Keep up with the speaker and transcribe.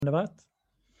Dhanavat.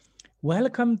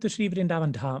 Welcome to Sri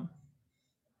Vrindavan Dham.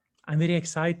 I'm very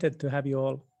excited to have you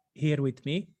all here with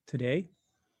me today.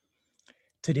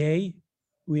 Today,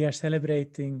 we are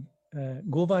celebrating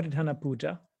Govardhana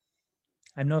Puja.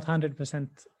 I'm not 100%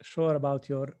 sure about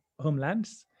your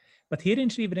homelands, but here in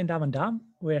Sri Vrindavan Dham,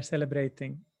 we are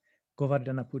celebrating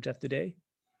Govardhana Puja today.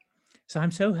 So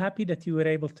I'm so happy that you were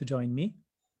able to join me.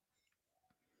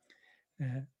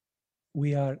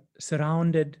 We are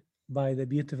surrounded by the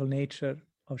beautiful nature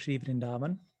of Sri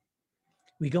Vrindavan.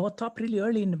 We got up really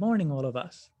early in the morning, all of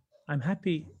us. I'm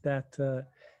happy that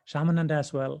Shamananda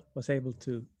as well was able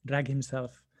to drag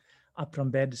himself up from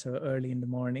bed so early in the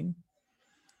morning.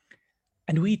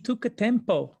 And we took a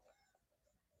tempo.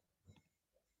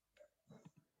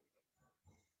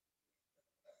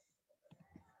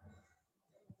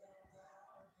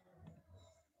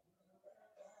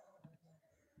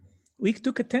 We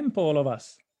took a tempo, all of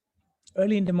us,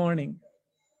 early in the morning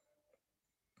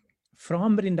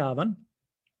from Vrindavan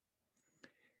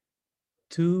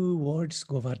towards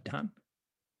Govardhan.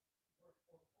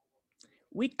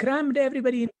 We crammed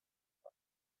everybody in.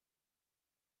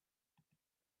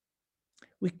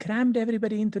 We crammed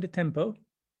everybody into the tempo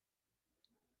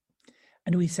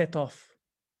and we set off.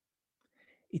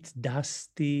 It's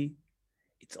dusty,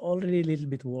 it's already a little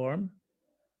bit warm,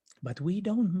 but we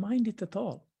don't mind it at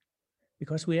all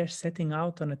because we are setting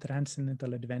out on a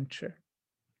transcendental adventure.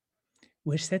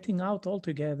 We're setting out all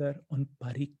together on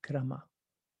parikrama.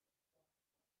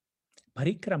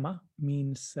 Parikrama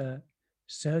means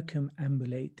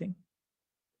circumambulating.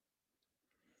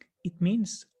 It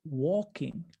means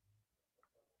walking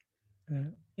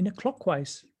in a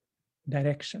clockwise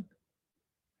direction.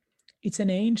 It's an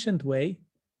ancient way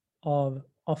of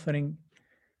offering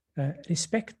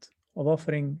respect, of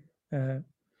offering,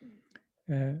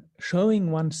 showing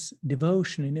one's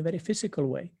devotion in a very physical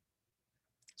way.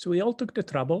 So we all took the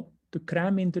trouble to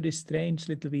cram into this strange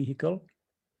little vehicle.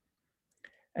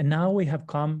 And now we have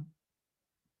come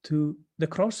to the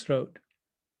crossroad.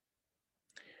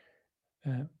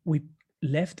 We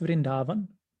left Vrindavan.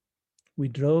 We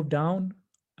drove down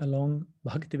along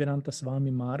Bhaktivedanta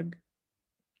Swami Marg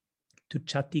to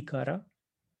Chatikara,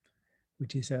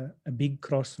 which is a big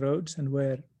crossroads, and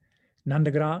where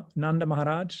Nanda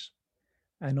Maharaj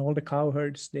and all the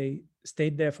cowherds, they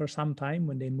stayed there for some time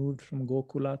when they moved from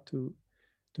Gokula to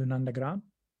Nandagram.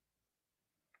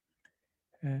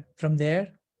 From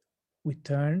there, we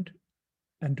turned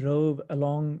and drove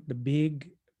along the big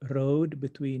road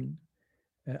between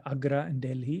Agra and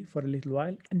Delhi for a little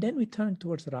while, and then we turned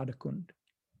towards Radhakund.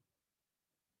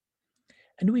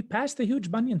 And we passed a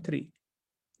huge banyan tree.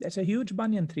 There's a huge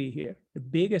banyan tree here. The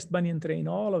biggest banyan tree in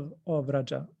all of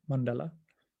Raja Mandala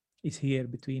is here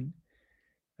between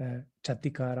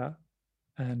Chatikara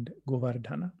and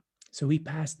Govardhana. So we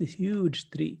passed this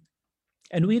huge tree.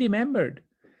 And we remembered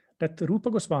that Rupa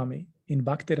Goswami in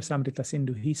Bhakti Rasamrita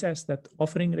Sindhu, he says that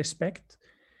offering respect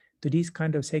to these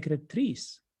kind of sacred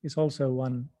trees is also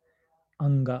one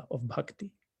anga of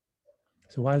bhakti.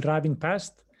 So while driving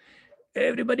past,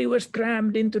 everybody was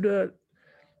crammed into the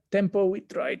tempo. We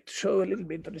tried to show a little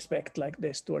bit of respect like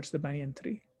this towards the banyan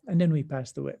tree. And then we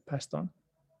passed on.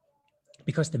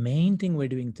 Because the main thing we're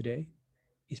doing today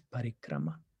is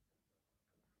parikrama.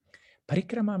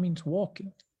 Parikrama means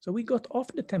walking. So we got off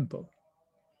the tempo.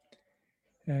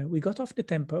 We got off the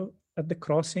tempo at the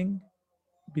crossing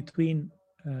between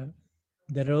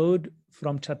the road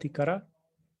from Chatikara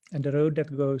and the road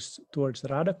that goes towards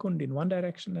Radhakund in one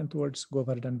direction and towards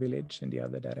Govardhan village in the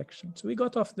other direction. So we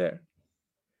got off there.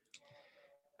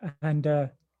 And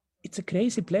it's a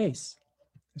crazy place.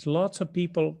 There's lots of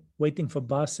people waiting for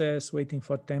buses, waiting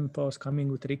for tempos, coming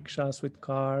with rickshaws, with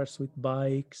cars, with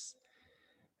bikes.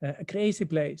 A crazy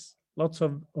place. Lots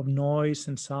of noise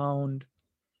and sound.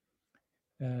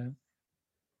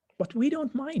 But we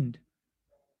don't mind.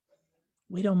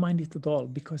 We don't mind it at all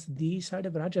because these are the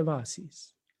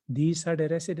Vrajavasis. These are the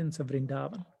residents of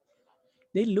Vrindavan.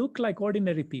 They look like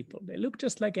ordinary people. They look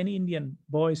just like any Indian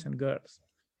boys and girls.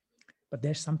 But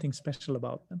there's something special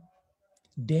about them.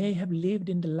 They have lived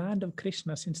in the land of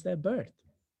Krishna since their birth.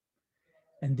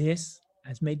 And this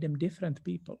has made them different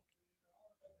people.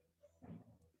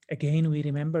 Again, we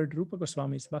remembered Rupa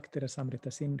Goswami's Bhakti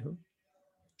Rasamrita Sindhu.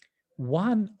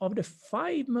 One of the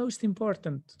 5 most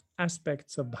important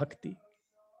aspects of bhakti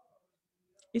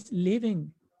is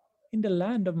living in the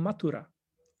land of Mathura,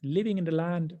 living in the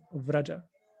land of Vraja.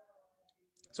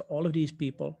 So all of these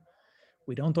people,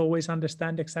 we don't always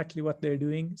understand exactly what they're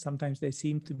doing. Sometimes they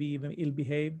seem to be even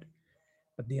ill-behaved,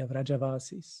 but they are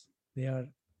Vrajavasis. They are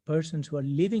persons who are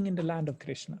living in the land of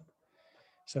Krishna.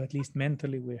 So at least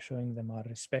mentally, we're showing them our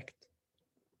respect.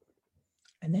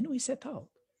 And then we set out.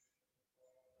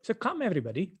 So come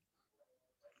everybody,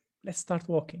 let's start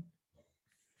walking.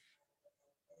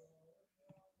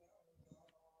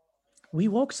 We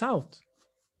walk south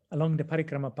along the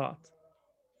Parikrama path.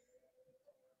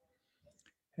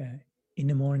 In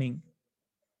the morning,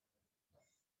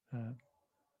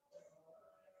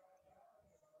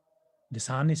 the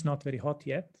sun is not very hot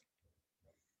yet.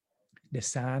 The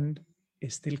sand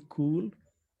is still cool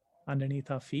underneath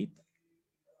our feet.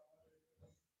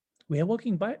 We are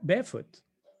walking barefoot.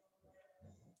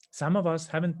 Some of us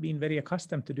haven't been very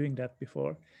accustomed to doing that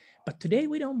before, but today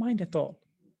we don't mind at all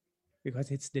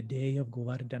because it's the day of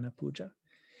Govardhana Puja.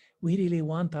 We really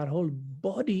want our whole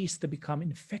bodies to become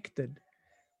infected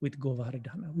with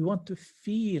Govardhana. We want to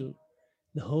feel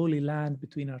the Holy Land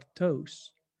between our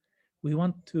toes. We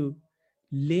want to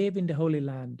live in the Holy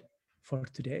Land for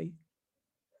today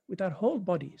with our whole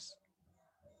bodies.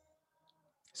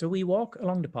 So we walk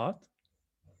along the path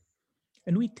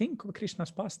and we think of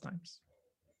Krishna's pastimes.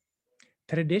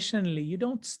 Traditionally, you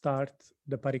don't start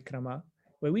the parikrama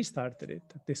where we started it,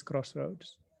 at this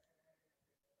crossroads.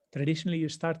 Traditionally, you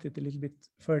start it a little bit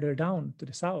further down to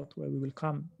the south, where we will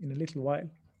come in a little while.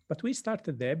 But we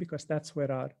started there because that's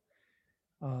where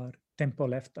our tempo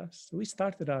left us. So we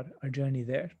started our journey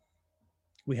there.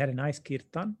 We had a nice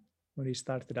kirtan when we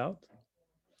started out.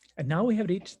 And now we have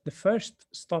reached the first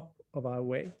stop of our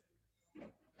way.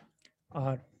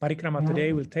 Our parikrama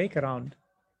today will take around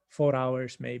 4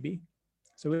 hours maybe.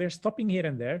 So we are stopping here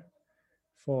and there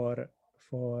for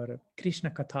Krishna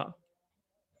Katha.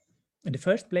 And the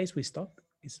first place we stop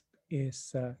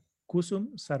is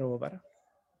Kusum Sarovara.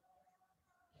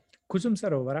 Kusum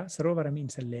Sarovara, Sarovara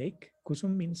means a lake.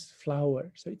 Kusum means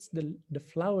flower. So it's the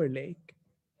flower lake.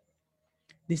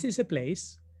 This is a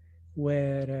place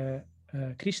where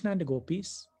Krishna and the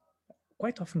gopis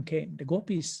quite often came. The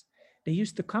gopis, they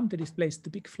used to come to this place to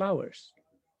pick flowers.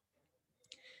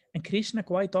 And Krishna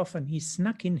quite often, he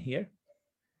snuck in here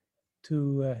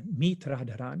to meet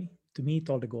Radharani, to meet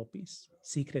all the gopis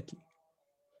secretly.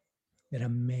 There are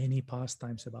many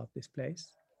pastimes about this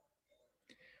place.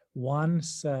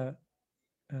 Once the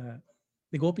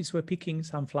gopis were picking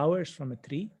some flowers from a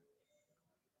tree,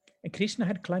 and Krishna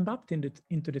had climbed up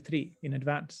into the tree in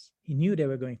advance. He knew they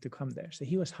were going to come there, so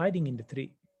he was hiding in the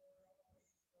tree.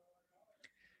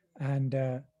 And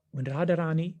when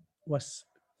Radharani was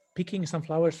picking some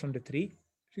flowers from the tree,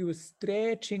 she was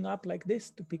stretching up like this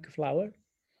to pick a flower.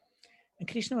 And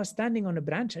Krishna was standing on a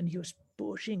branch and he was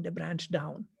pushing the branch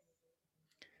down.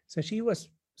 So she was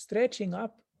stretching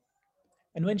up.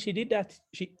 And when she did that,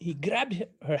 he grabbed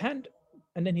her hand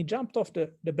and then he jumped off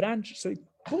the branch. So it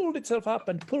pulled itself up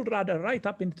and pulled Radha right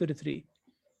up into the tree.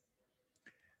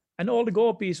 And all the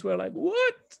gopis were like,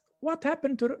 what? What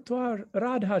happened to our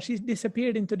Radha? She's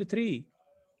disappeared into the tree.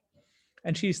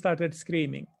 And she started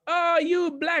screaming, "Ah, you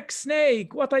black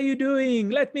snake, what are you doing?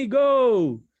 Let me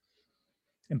go."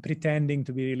 And pretending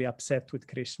to be really upset with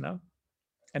Krishna.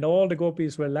 And all the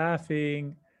gopis were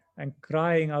laughing and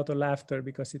crying out of laughter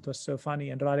because it was so funny.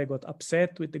 And Radha got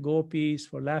upset with the gopis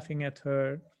for laughing at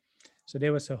her. So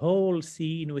there was a whole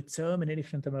scene with so many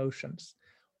different emotions.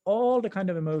 All the kind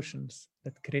of emotions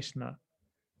that Krishna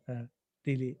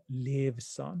really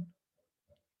lives on.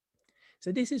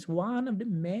 So this is one of the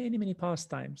many, many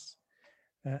pastimes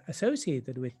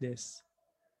associated with this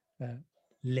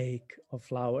lake of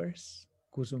flowers,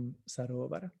 Kusum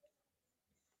Sarovara.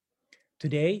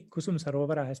 Today, Kusum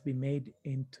Sarovara has been made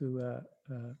into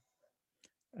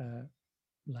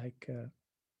like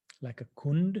a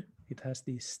kund. It has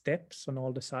these steps on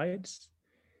all the sides.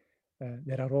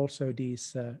 There are also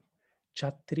these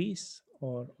chatris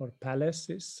or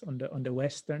palaces on the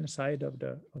western side of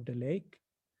the lake.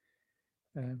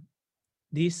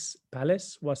 This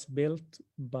palace was built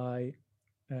by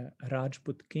a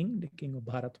Rajput king, the king of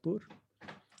Bharatpur,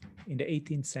 in the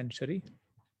 18th century.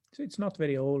 So it's not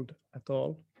very old at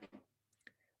all.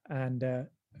 And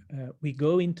we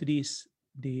go into these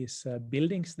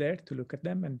buildings there to look at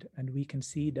them, and we can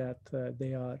see that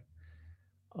they are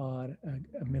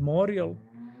a memorial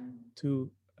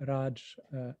to Raj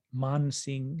Man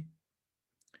Singh,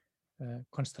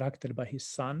 constructed by his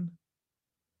son.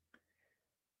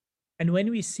 And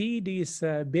when we see these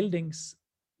buildings,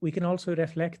 we can also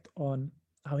reflect on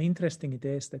how interesting it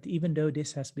is that even though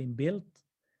this has been built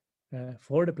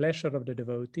for the pleasure of the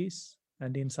devotees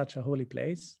and in such a holy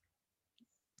place,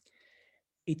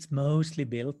 it's mostly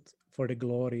built for the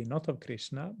glory, not of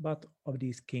Krishna, but of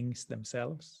these kings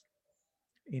themselves.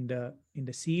 In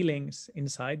the ceilings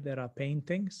inside, there are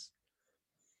paintings.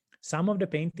 Some of the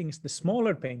paintings, the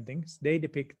smaller paintings, they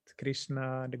depict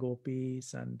Krishna, the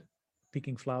gopis, and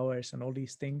picking flowers and all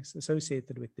these things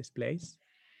associated with this place.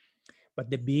 But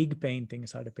the big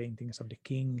paintings are the paintings of the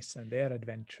kings and their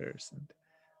adventures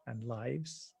and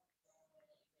lives.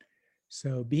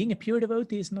 So being a pure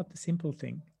devotee is not a simple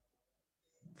thing.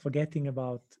 Forgetting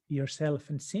about yourself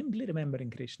and simply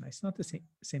remembering Krishna, it's not a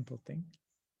simple thing.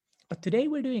 But today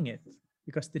we're doing it,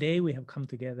 because today we have come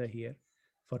together here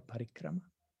for parikrama.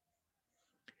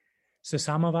 So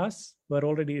some of us were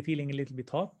already feeling a little bit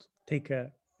hot. Take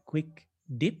a quick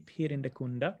dip here in the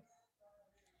Kunda.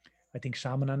 I think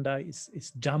Shamananda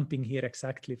is jumping here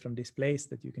exactly from this place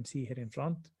that you can see here in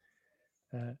front.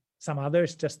 Some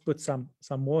others just put some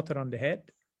water on the head.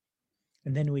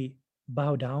 And then we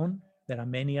bow down. There are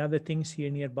many other things here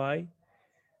nearby.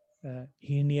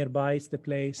 Here nearby is the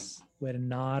place where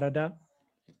Narada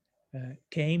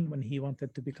came when he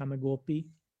wanted to become a gopi.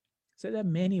 So there are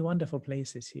many wonderful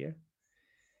places here.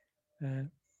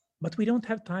 But we don't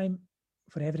have time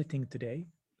for everything today.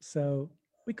 So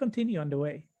we continue on the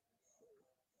way.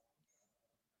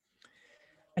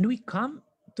 And we come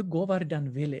to Govardhan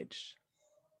village.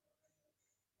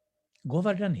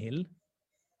 Govardhan hill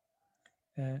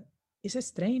is a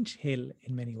strange hill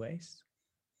in many ways.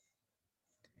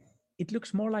 It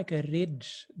looks more like a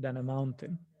ridge than a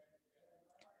mountain.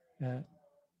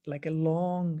 Like a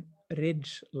long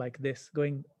ridge like this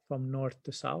going from north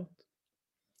to south.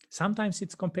 Sometimes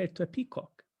it's compared to a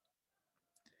peacock.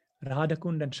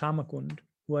 Radhakund and Shamakund,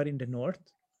 who are in the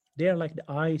north, they are like the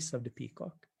eyes of the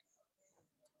peacock.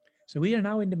 So we are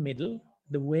now in the middle,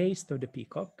 the waist of the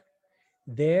peacock.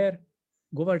 There,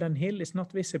 Govardhan hill is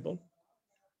not visible.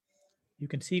 You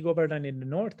can see Govardhan in the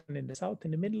north and in the south.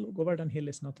 In the middle, Govardhan hill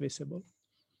is not visible.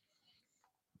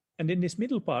 And in this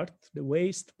middle part, the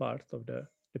waist part of the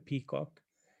peacock,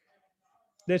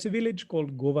 there's a village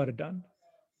called Govardhan.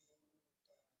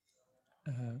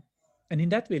 And in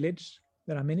that village,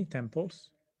 there are many temples.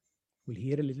 We'll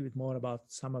hear a little bit more about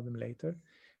some of them later.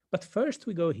 But first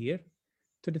we go here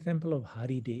to the temple of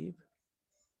Haridev.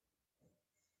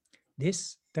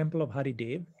 This temple of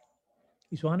Haridev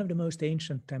is one of the most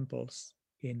ancient temples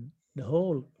in the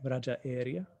whole Vraja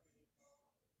area.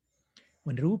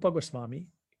 When Rupa Goswami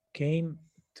came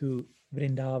to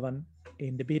Vrindavan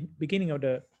in the beginning of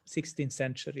the 16th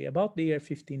century, about the year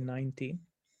 1519,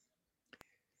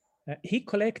 he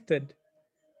collected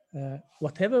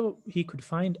whatever he could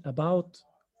find about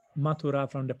Mathura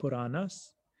from the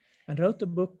Puranas and wrote a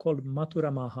book called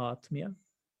Mathura Mahatmya,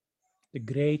 the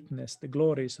greatness, the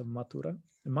glories of Mathura.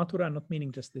 And Mathura not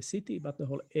meaning just the city, but the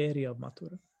whole area of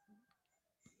Mathura.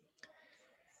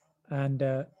 And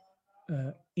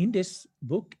in this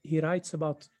book, he writes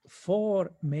about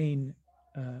four main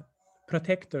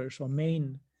protectors or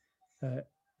main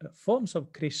forms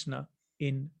of Krishna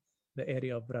in the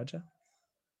area of Vraja.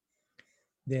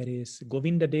 There is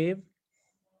Govinda Dev,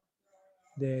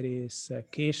 there is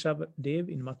Keshav Dev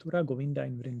in Mathura, Govinda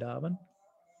in Vrindavan.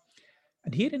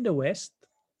 And here in the west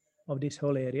of this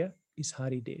whole area is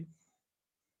Haridev.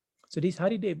 So this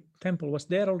Haridev temple was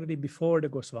there already before the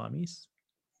Goswamis.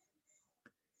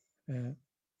 And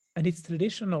it's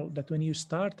traditional that when you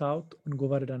start out on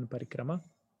Govardhan Parikrama,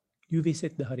 you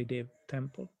visit the Haridev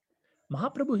temple.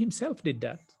 Mahaprabhu himself did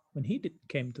that when he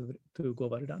came to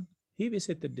Govardhan. He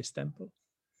visited this temple.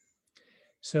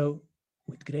 So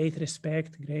with great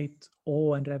respect, great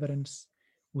awe and reverence,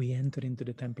 we enter into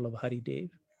the temple of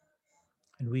Haridev.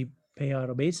 And we pay our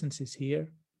obeisances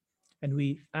here. And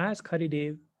we ask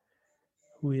Haridev,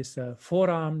 who is a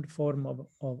four-armed form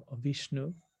of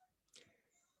Vishnu,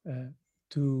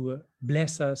 to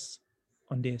bless us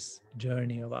on this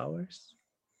journey of ours.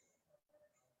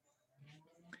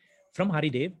 From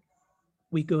Haridev,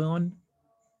 we go on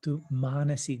to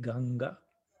Manasi Ganga.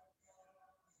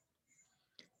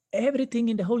 Everything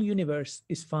in the whole universe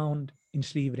is found in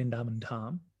Sri Vrindavan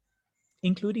Dham,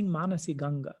 including Manasi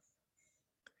Ganga.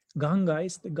 Ganga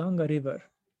is the Ganga river,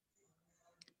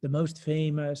 the most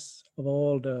famous of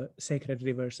all the sacred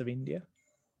rivers of India.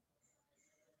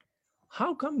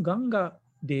 How come Ganga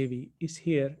Devi is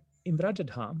here in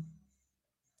Vrajadham?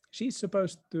 She's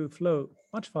supposed to flow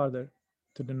much farther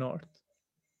to the north.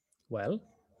 Well,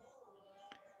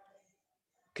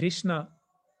 Krishna,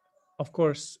 of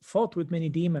course, fought with many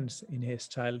demons in his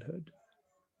childhood.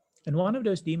 And one of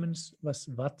those demons was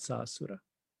Vatsasura.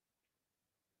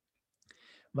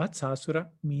 Vatsasura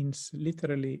means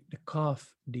literally the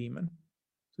calf demon.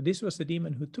 So this was a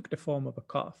demon who took the form of a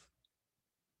calf.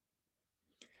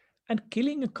 And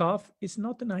killing a calf is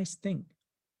not a nice thing.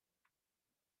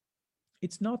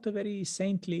 It's not a very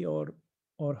saintly or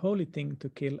holy thing to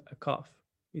kill a calf.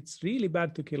 It's really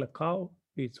bad to kill a cow.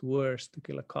 It's worse to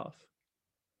kill a calf.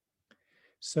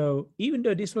 So even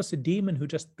though this was a demon who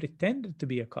just pretended to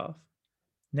be a calf,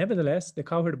 nevertheless, the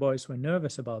cowherd boys were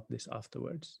nervous about this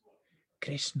afterwards.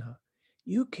 Krishna,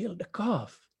 you killed a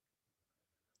calf.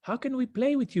 How can we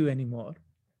play with you anymore?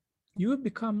 You have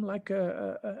become like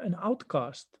an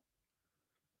outcast.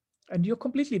 And you're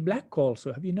completely black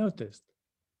also, have you noticed?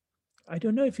 I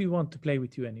don't know if we want to play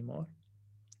with you anymore.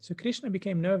 So Krishna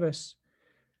became nervous.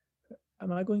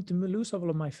 Am I going to lose all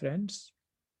of my friends?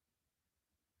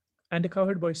 And the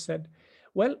cowherd boy said,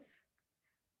 well,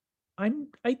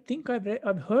 I think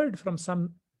I've heard from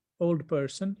some old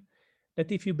person that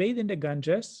if you bathe in the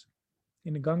Ganges,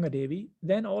 in the Ganga Devi,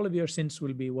 then all of your sins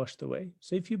will be washed away.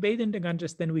 So if you bathe in the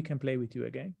Ganges, then we can play with you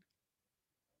again.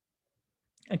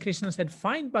 And Krishna said,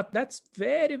 fine, but that's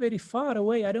very, very far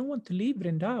away. I don't want to leave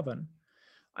Vrindavan.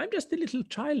 I'm just a little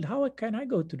child. How can I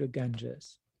go to the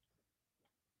Ganges?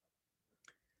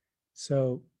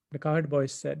 So the cowherd boy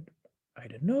said, I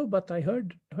don't know, but I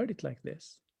heard it like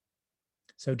this.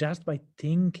 So just by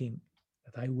thinking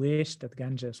that I wish that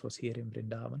Ganges was here in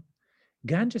Vrindavan,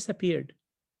 Ganges appeared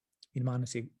in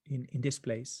Manasi, in this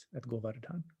place at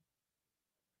Govardhan.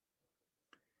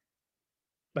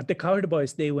 But the cowherd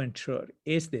boys, they weren't sure.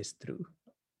 Is this true?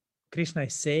 Krishna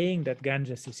is saying that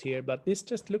Ganges is here, but this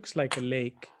just looks like a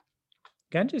lake.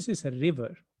 Ganges is a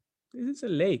river. This is a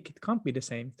lake. It can't be the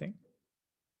same thing.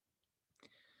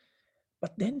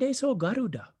 But then they saw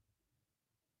Garuda.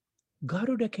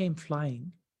 Garuda came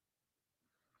flying.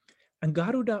 And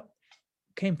Garuda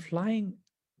came flying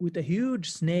with a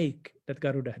huge snake that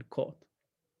Garuda had caught.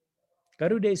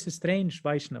 Garuda is a strange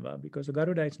Vaishnava because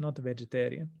Garuda is not a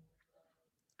vegetarian.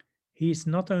 He is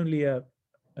not only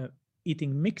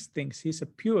eating mixed things, he's a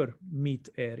pure meat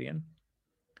Aryan.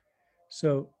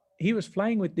 So he was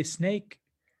flying with this snake,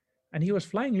 and he was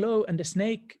flying low, and the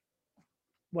snake,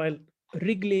 while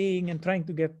wriggling and trying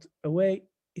to get away,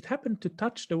 it happened to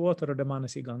touch the water of the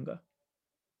Manasi Ganga.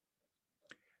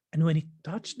 And when it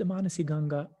touched the Manasi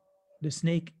Ganga, the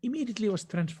snake immediately was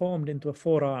transformed into a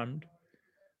four-armed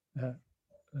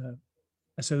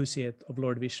associate of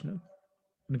Lord Vishnu.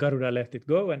 And Garuda let it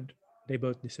go, and they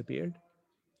both disappeared.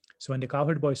 So when the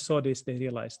cowherd boys saw this, they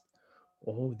realized,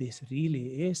 oh, this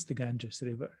really is the Ganges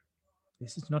River.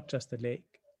 This is not just a lake.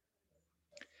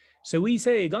 So we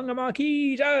say, Ganga Ma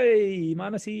Ki Jai,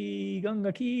 Manasi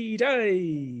Ganga Ki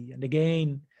Jai. And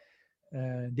again,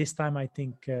 this time I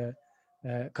think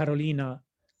Carolina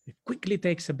quickly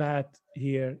takes a bath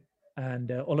here,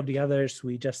 and all of the others,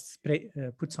 we just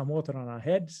put some water on our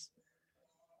heads,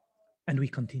 and we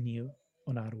continue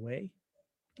on our way.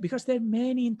 Because there are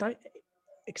many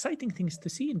exciting things to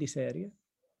see in this area.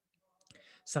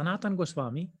 Sanatan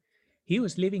Goswami, he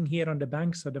was living here on the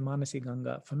banks of the Manasi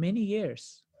Ganga for many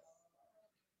years.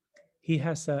 He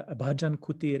has a bhajan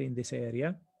kutir in this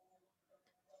area.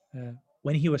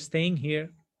 When he was staying here,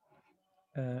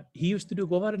 he used to do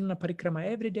Govardhana Parikrama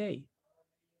every day.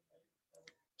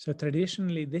 So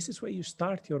traditionally, this is where you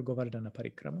start your Govardhana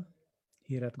Parikrama,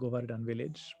 here at Govardhan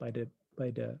village by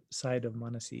the side of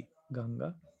Manasi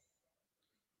Ganga.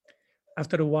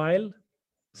 After a while,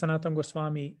 Sanatan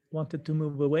Goswami wanted to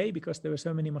move away because there were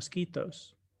so many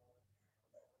mosquitoes.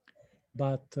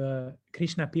 But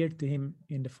Krishna appeared to him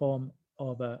in the form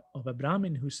of a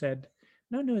Brahmin who said,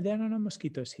 no, there are no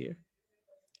mosquitoes here.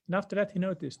 And after that, he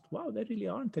noticed, wow, there really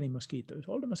aren't any mosquitoes.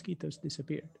 All the mosquitoes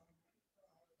disappeared.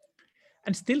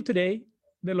 And still today,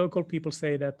 the local people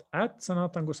say that at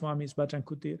Sanatan Goswami's Bhajan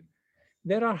Kutir,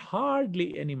 there are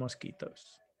hardly any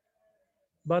mosquitoes.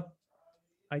 But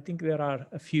I think there are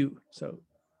a few. So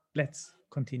let's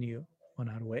continue on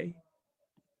our way.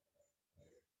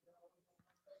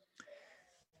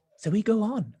 So we go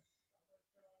on.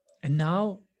 And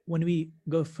now when we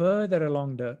go further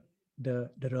along the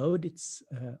road, it's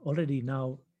already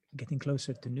now getting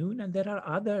closer to noon, and there are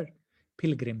other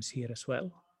pilgrims here as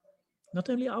well. Not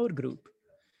only our group,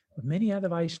 but many other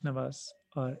Vaishnavas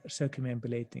are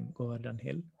circumambulating Govardhan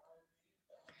Hill.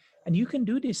 And you can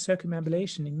do this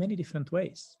circumambulation in many different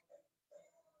ways.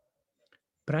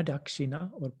 Pradakshina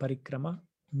or parikrama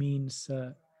means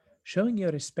showing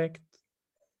your respect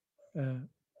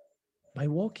by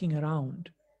walking around.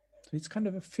 So it's kind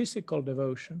of a physical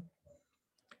devotion.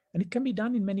 And it can be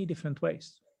done in many different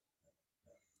ways.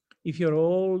 If you're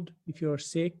old, if you're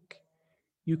sick,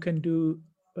 you can do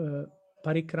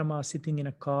parikrama sitting in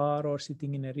a car or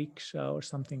sitting in a rickshaw or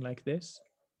something like this.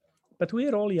 But we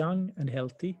are all young and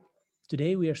healthy.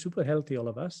 Today we are super healthy, all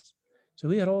of us. So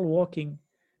we are all walking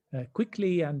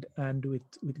quickly and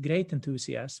with great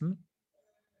enthusiasm.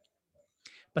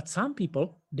 But some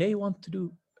people, they want to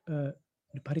do the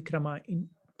parikrama in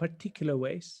particular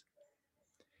ways.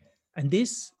 And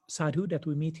this sadhu that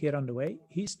we meet here on the way,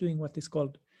 he's doing what is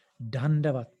called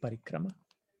Dandavat Parikrama.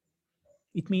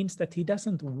 It means that he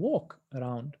doesn't walk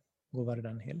around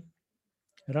Govardhan Hill.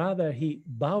 Rather, he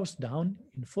bows down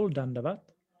in full Dandavat,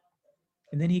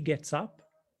 and then he gets up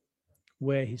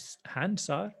where his hands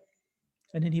are,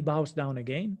 and then he bows down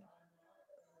again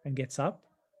and gets up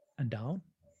and down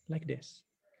like this.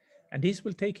 And this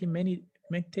will take him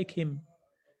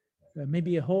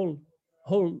maybe a whole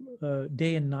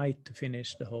day and night to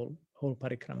finish the whole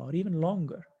parikrama, or even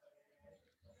longer.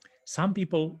 Some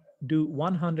people do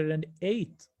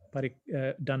 108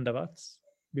 dandavats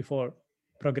before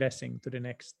progressing to the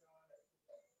next.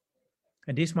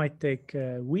 And this might take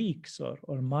weeks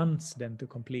or months then to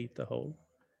complete the whole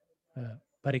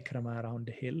parikrama around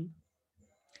the hill.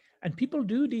 And people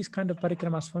do these kind of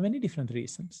parikramas for many different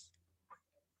reasons.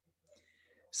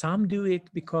 Some do it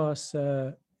because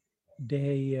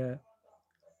they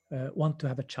want to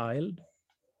have a child.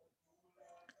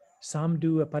 Some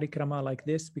do a parikrama like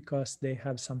this because they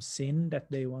have some sin that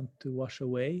they want to wash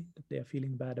away, that they are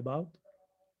feeling bad about.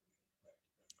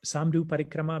 Some do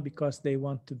parikrama because they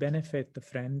want to benefit a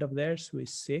friend of theirs who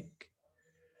is sick.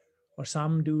 Or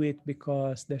some do it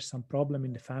because there's some problem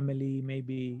in the family.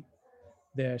 Maybe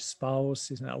their spouse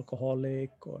is an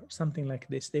alcoholic or something like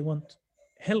this. They want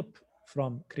help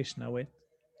from Krishna with.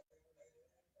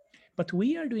 But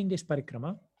we are doing this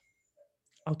parikrama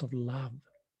out of love,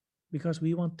 because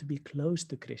we want to be close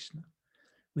to Krishna.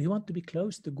 We want to be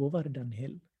close to Govardhan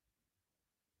Hill.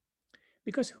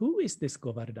 Because who is this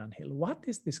Govardhan Hill? What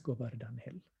is this Govardhan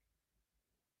Hill?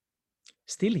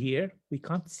 Still here, we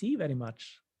can't see very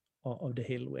much of the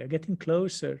hill. We're getting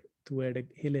closer to where the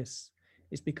hill is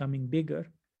becoming bigger.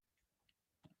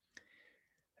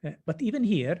 But even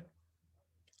here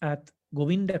at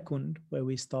Govindakund, where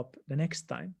we stop the next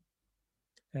time,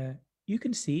 you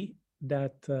can see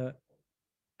that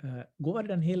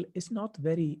Govardhan Hill is not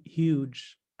very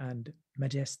huge and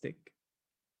majestic.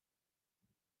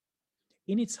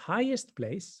 In its highest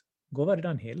place,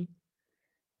 Govardhan Hill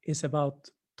is about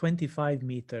 25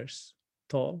 meters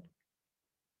tall.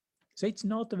 So it's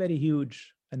not a very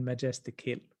huge and majestic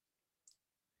hill.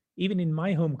 Even in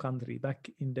my home country, back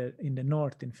in the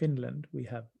north in Finland, we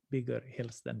have bigger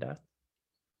hills than that.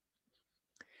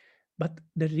 But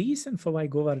the reason for why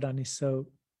Govardhan is so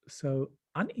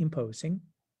unimposing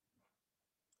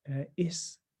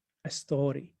is a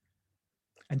story.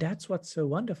 And that's what's so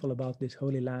wonderful about this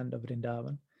holy land of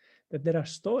Vrindavan, that there are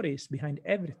stories behind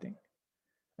everything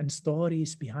and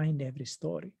stories behind every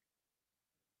story.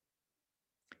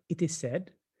 It is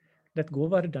said that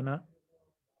Govardhana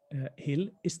hill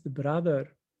is the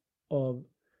brother of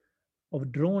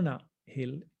Drona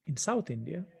hill in South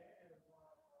India.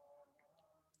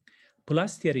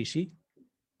 Pulastya Rishi,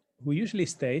 who usually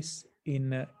stays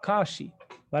in Kashi,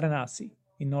 Varanasi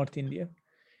in North India,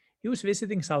 he was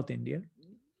visiting South India,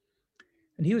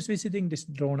 and he was visiting this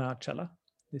Dronachala,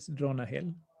 this Drona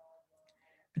hill,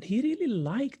 and he really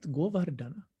liked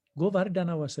Govardhana.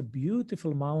 Govardhana was a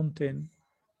beautiful mountain,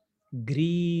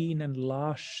 green and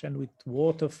lush and with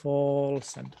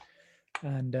waterfalls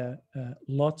and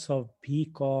lots of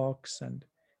peacocks and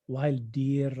wild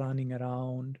deer running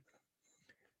around.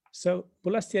 So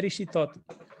Pulastya Rishi thought,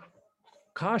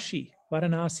 Kashi,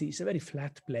 Varanasi is a very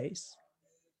flat place.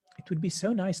 It would be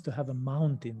so nice to have a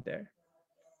mountain there.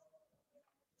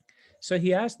 So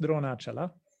he asked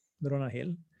Dronachala, Drona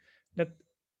hill, that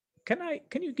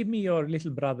can you give me your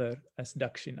little brother as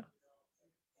Dakshina?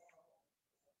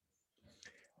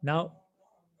 Now,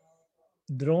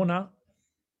 Drona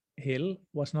hill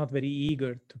was not very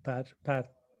eager to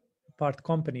part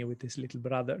company with his little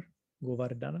brother,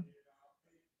 Govardhana.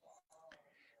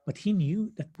 But he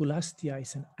knew that Pulastya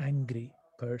is an angry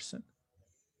person.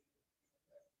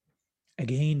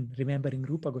 Again, remembering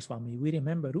Rupa Goswami, we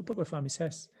remember Rupa Goswami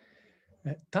says,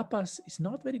 tapas is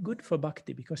not very good for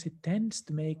bhakti because it tends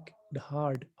to make the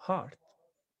hard heart.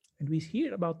 And we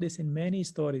hear about this in many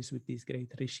stories with these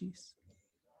great rishis.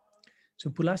 So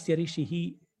Pulastya Rishi,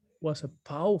 he was a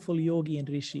powerful yogi and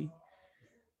rishi,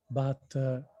 but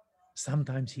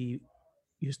sometimes he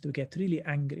used to get really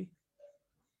angry.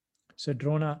 So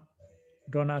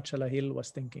Dronachala hill was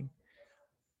thinking,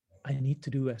 I need to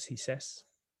do as he says.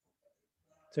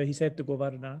 So he said to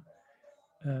Govardhana,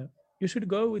 you should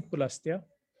go with Pulastya.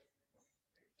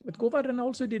 But Govardhana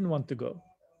also didn't want to go.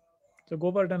 So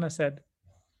Govardhana said,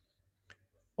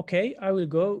 okay, I will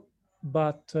go,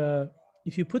 but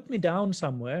if you put me down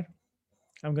somewhere,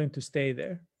 I'm going to stay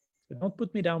there. So don't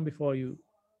put me down before you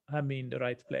have me in the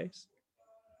right place.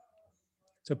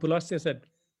 So Pulastya said,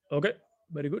 okay,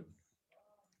 very good.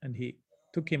 And he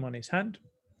took him on his hand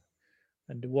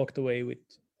and walked away with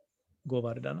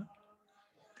Govardhana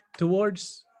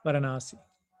towards Varanasi.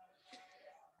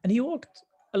 And he walked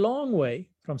a long way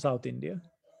from South India.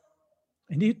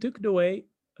 And he took the way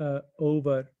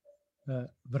over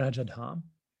Vrajadham.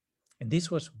 And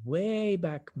this was way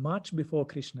back, much before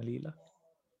Krishna Lila.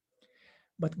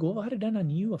 But Govardhana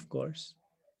knew, of course,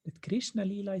 that Krishna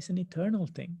Lila is an eternal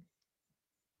thing.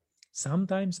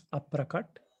 Sometimes aprakat,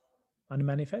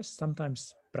 unmanifest,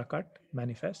 sometimes prakat,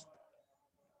 manifest.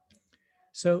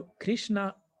 So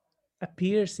Krishna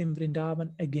appears in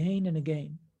Vrindavan again and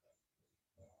again.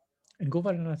 And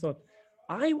Govardhana thought,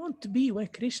 I want to be where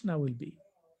Krishna will be.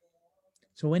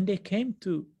 So when they came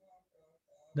to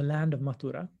the land of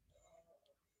Mathura,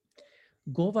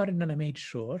 Govardhana made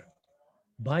sure,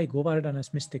 by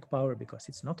Govardhana's mystic power, because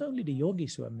it's not only the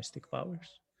yogis who have mystic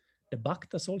powers, the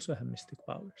bhaktas also have mystic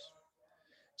powers.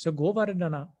 So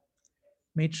Govardhana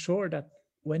made sure that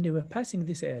when they were passing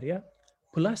this area,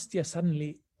 Pulastya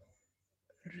suddenly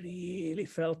really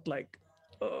felt like,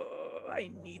 oh, I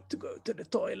need to go to the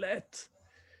toilet.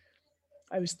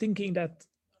 I was thinking that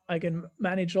I can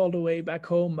manage all the way back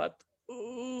home, but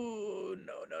oh,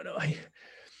 no.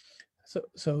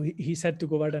 So he said to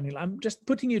Govardhan Hill, I'm just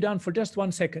putting you down for just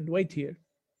 1 second. Wait here.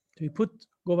 So he put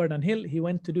Govardhan Hill. He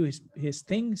went to do his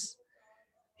things.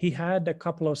 He had a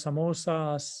couple of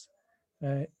samosas.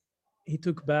 He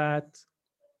took bath.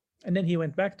 And then he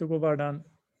went back to Govardhan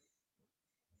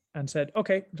and said,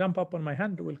 okay, jump up on my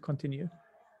hand. We'll continue.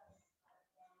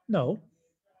 No.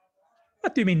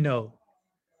 What do you mean no?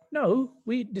 No,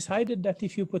 we decided that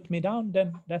if you put me down,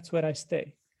 then that's where I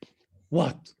stay.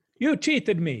 What? You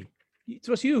cheated me. It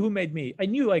was you who made me. I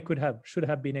knew I should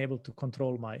have been able to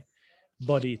control my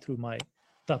body through my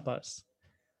tapas.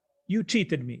 You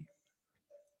cheated me.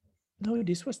 No,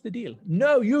 this was the deal.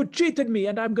 No, you cheated me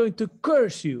and I'm going to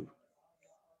curse you.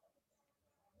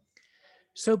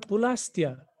 So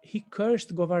Pulastya, he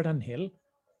cursed Govardhan Hill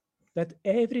that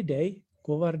every day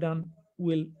Govardhan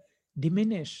will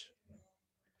diminish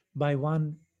by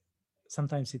one.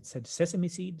 Sometimes it said sesame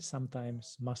seed,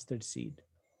 sometimes mustard seed.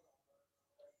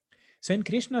 So in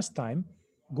Krishna's time,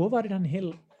 Govardhan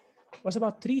Hill was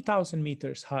about 3,000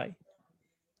 meters high.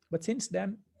 But since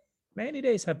then, many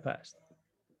days have passed.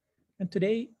 And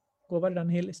today, Govardhan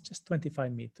Hill is just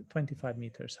 25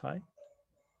 meters high.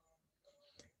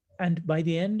 And by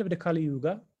the end of the Kali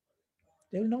Yuga,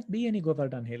 there will not be any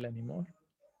Govardhan Hill anymore.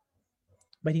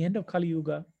 By the end of Kali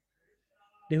Yuga,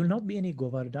 there will not be any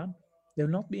Govardhan, there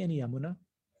will not be any Yamuna,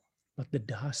 but the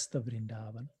dust of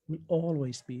Vrindavan will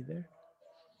always be there.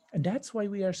 And that's why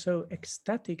we are so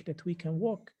ecstatic that we can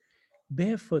walk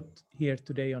barefoot here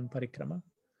today on Parikrama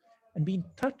and be in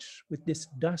touch with this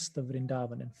dust of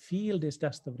Vrindavan and feel this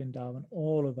dust of Vrindavan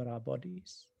all over our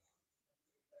bodies.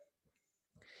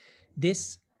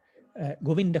 This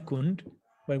Govinda Kund,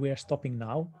 where we are stopping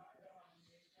now,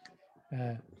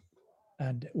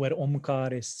 and where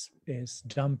Omkar is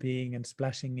jumping and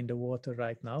splashing in the water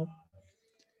right now,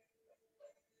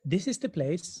 this is the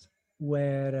place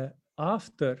where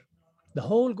after the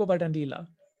whole Govardhan Lila,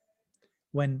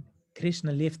 when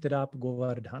Krishna lifted up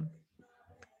Govardhan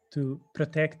to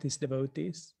protect his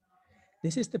devotees,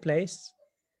 this is the place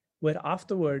where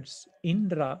afterwards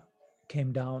Indra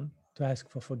came down to ask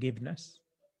for forgiveness.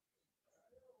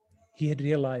 He had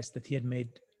realized that he had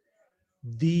made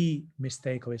the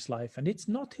mistake of his life, and it's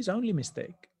not his only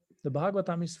mistake. The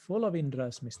Bhagavatam is full of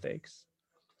Indra's mistakes,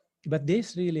 but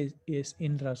this really is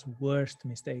Indra's worst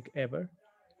mistake ever.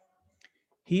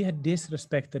 He had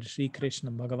disrespected Sri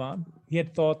Krishna Bhagavan. He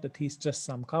had thought that he's just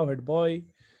some cowherd boy,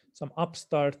 some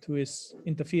upstart who is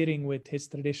interfering with his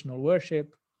traditional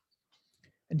worship.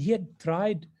 And he had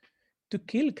tried to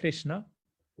kill Krishna,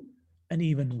 and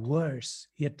even worse,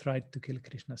 he had tried to kill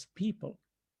Krishna's people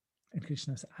and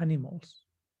Krishna's animals.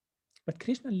 But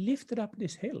Krishna lifted up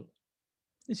this hill,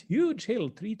 this huge hill,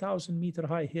 3,000 meter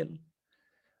high hill.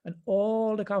 And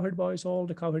all the cowherd boys, all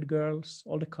the cowherd girls,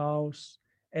 all the cows,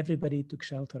 everybody took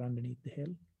shelter underneath the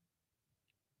hill.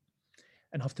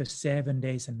 And after 7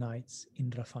 days and nights,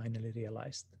 Indra finally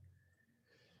realized,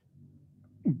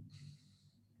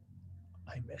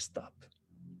 I messed up.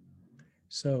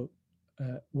 So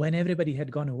when everybody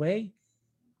had gone away,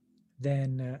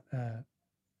 then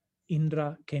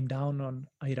Indra came down on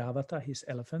Airavata, his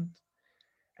elephant,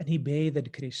 and he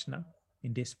bathed Krishna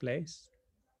in this place.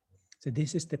 So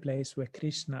this is the place where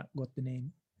Krishna got the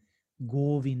name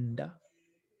Govinda,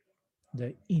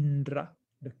 the Indra,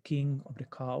 the king of the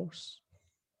cows,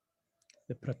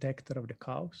 the protector of the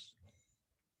cows.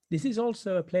 This is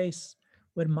also a place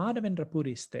where Madhavendra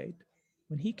Puri stayed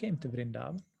when he came to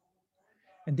Vrindavan.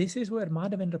 And this is where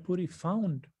Madhavendra Puri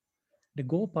found the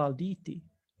Gopal deity.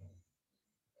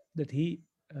 that he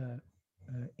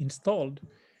installed,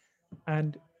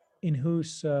 and in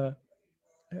whose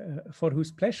for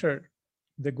whose pleasure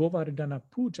the Govardhana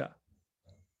Puja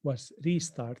was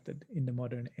restarted in the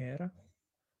modern era.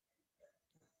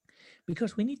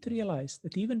 Because we need to realize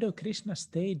that even though Krishna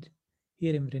stayed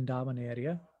here in Vrindavan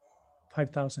area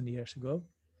 5,000 years ago,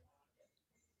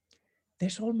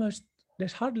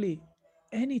 there's hardly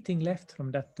anything left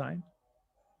from that time.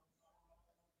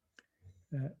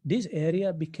 This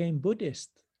area became Buddhist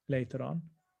later on.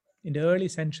 In the early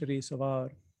centuries of our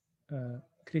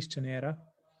Christian era,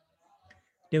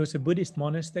 there was a Buddhist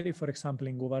monastery, for example,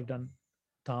 in Govardhan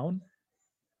town.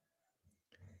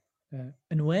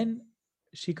 And when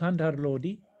Sikandar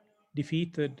Lodi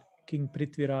defeated King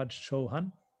Prithviraj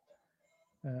Chauhan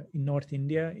in North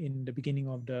India in the beginning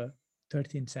of the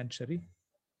 13th century,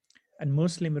 and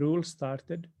Muslim rule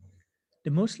started,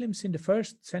 the Muslims in the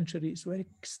first centuries were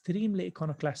extremely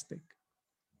iconoclastic.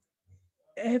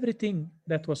 Everything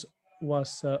that was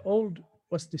old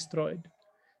was destroyed.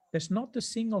 There's not a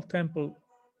single temple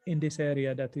in this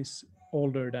area that is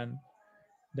older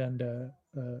than the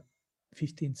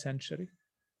 15th century.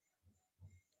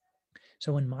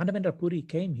 So when Madhavendra Puri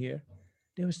came here,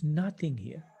 there was nothing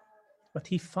here. But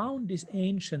he found this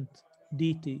ancient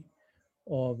deity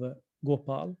of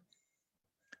Gopal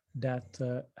that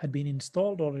had been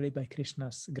installed already by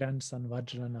Krishna's grandson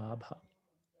Vajranabha.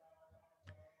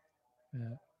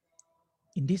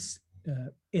 In this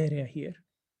area here,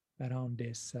 around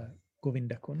this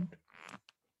Govinda Kund.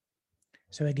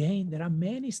 So again, there are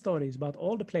many stories about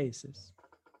all the places.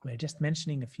 We're just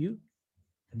mentioning a few,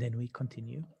 and then we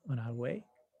continue on our way.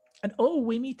 And oh,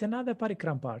 we meet another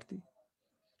Parikram party.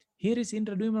 Here is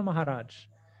Indradyumna Maharaj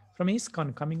from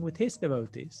ISKCON coming with his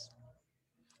devotees.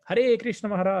 Hare Krishna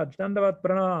Maharaj, Dandavat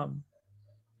Pranam.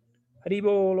 Hari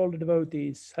Bol, all the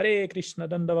devotees. Hare Krishna,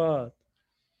 Dandavat.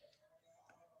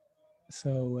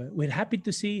 So we're happy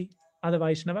to see other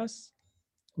Vaishnavas.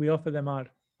 We offer them our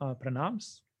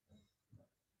pranams.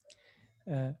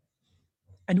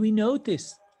 And we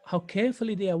notice how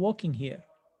carefully they are walking here.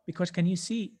 Because can you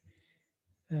see,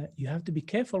 you have to be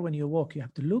careful when you walk. You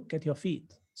have to look at your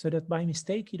feet so that by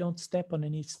mistake you don't step on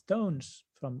any stones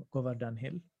from Govardhan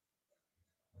Hill.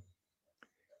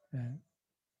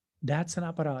 That's an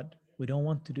aparad. We don't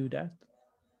want to do that.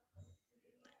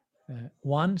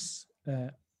 Once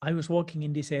I was walking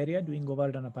in this area doing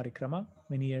Govardhana Parikrama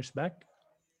many years back,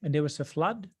 and there was a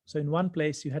flood. So in one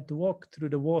place you had to walk through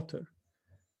the water,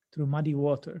 through muddy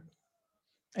water.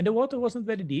 And the water wasn't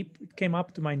very deep. It came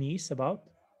up to my knees about.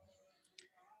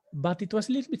 But it was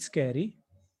a little bit scary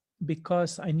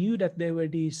because I knew that there were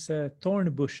these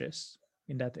thorn bushes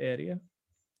in that area.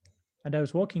 And I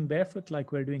was walking barefoot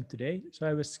like we're doing today. So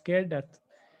I was scared that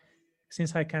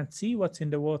since I can't see what's in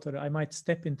the water, I might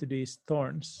step into these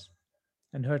thorns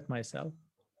and hurt myself.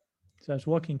 So I was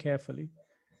walking carefully.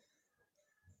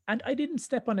 And I didn't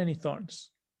step on any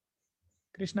thorns.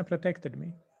 Krishna protected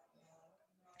me.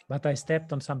 But I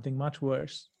stepped on something much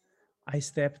worse. I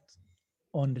stepped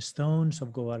on the stones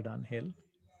of Govardhan Hill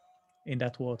in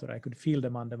that water. I could feel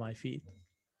them under my feet.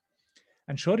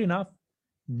 And sure enough,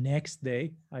 next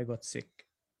day I got sick.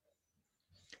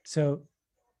 So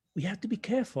we have to be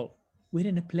careful. We're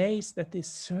in a place that is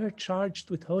surcharged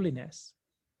with holiness.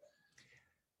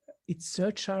 It's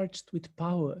surcharged with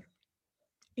power.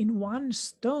 In one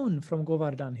stone from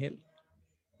Govardhan Hill,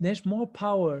 there's more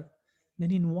power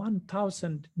than in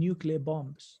 1,000 nuclear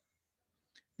bombs.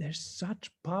 There's such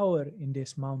power in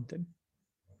this mountain.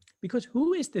 Because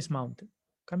who is this mountain?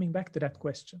 Coming back to that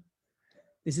question.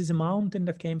 This is a mountain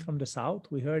that came from the south.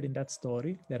 We heard in that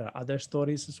story. There are other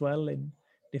stories as well in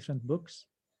different books.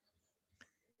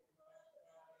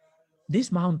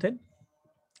 This mountain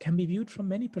can be viewed from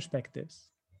many perspectives.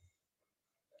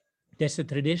 There's a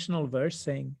traditional verse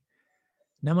saying,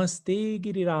 Namaste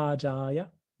Girirajaya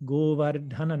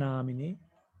Govardhana Namine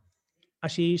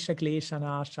Ashesha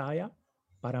Kleshanashaya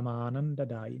Paramananda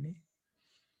Daine.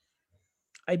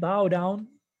 I bow down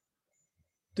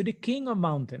to the king of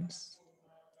mountains,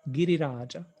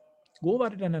 Giriraja,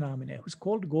 Govardhana Namine, who's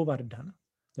called Govardhana,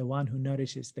 the one who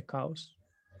nourishes the cows.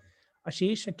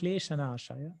 Ashesha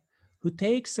Kleshanashaya, who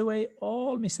takes away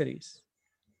all miseries,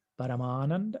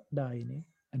 Paramananda Daine,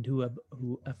 and who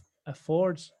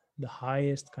affords the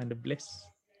highest kind of bliss.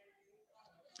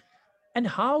 And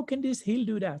how can this hill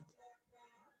do that?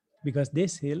 Because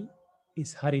this hill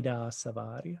is Haridasa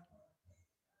Varya.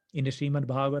 In the Srimad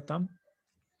Bhagavatam,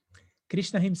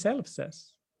 Krishna himself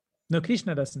says, no,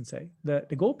 Krishna doesn't say,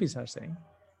 the gopis are saying,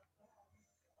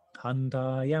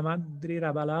 Hantaya Madri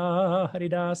Rabala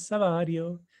Haridasa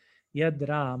Varyo Yad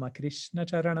Rama Krishna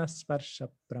Charana Sparsha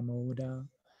Pramoda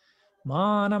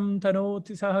Manam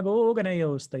tanoti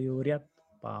sahagoganayostayuryat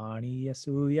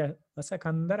paniyasuya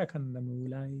vasakandara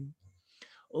kandamulai.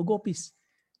 Oh gopis,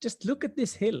 just look at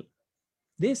this hill.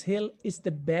 This hill is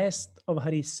the best of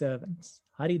Hari's servants,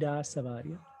 Haridas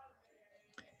Savarya,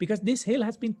 because this hill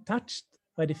has been touched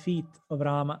by the feet of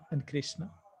Rama and Krishna.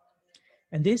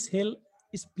 And this hill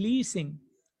is pleasing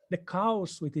the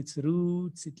cows with its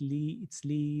roots, its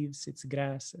leaves, its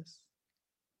grasses.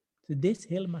 So this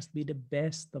hill must be the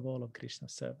best of all of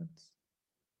Krishna's servants.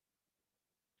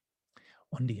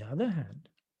 On the other hand,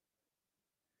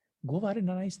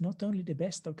 Govardhana is not only the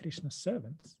best of Krishna's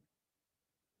servants,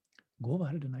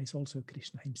 Govardhana is also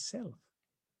Krishna himself.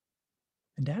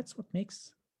 And that's what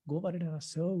makes Govardhana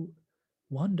so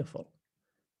wonderful.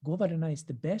 Govardhana is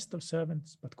the best of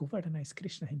servants, but Govardhana is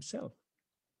Krishna himself.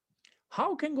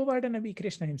 How can Govardhana be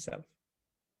Krishna himself?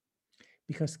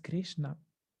 Because Krishna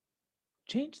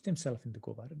changed himself into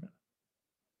Govardhana.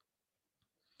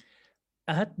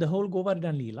 At the whole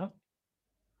Govardhana Leela,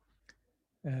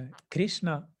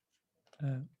 Krishna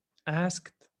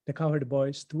asked the cowherd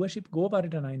boys to worship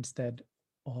Govardhana instead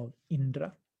of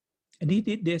Indra. And he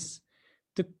did this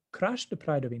to crush the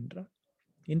pride of Indra.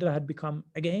 Indra had become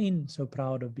again so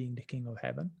proud of being the king of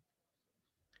heaven.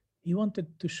 He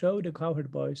wanted to show the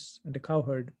cowherd boys and the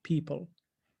cowherd people,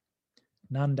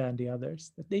 Nanda and the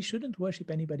others, that they shouldn't worship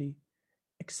anybody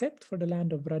except for the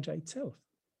land of Vraja itself.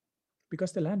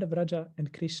 Because the land of Vraja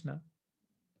and Krishna,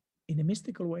 in a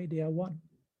mystical way, they are one.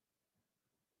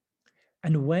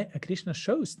 And when Krishna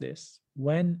shows this,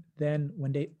 when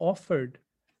they offered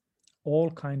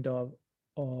all kind of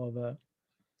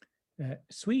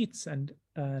sweets and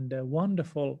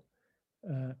wonderful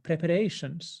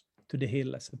preparations to the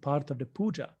hill as a part of the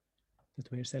puja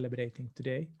that we're celebrating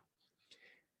today,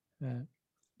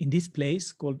 in this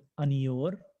place called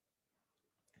Anior,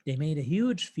 they made a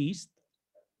huge feast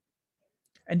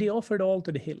and they offered all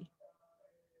to the hill.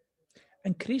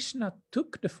 And Krishna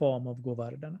took the form of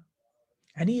Govardhana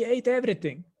and he ate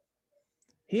everything.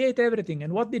 He ate everything.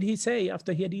 And what did he say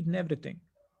after he had eaten everything?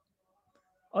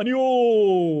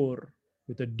 Anior,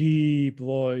 with a deep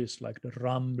voice like the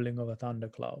rumbling of a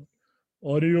thundercloud.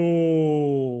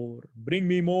 Anior, bring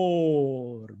me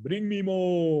more, bring me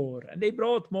more. And they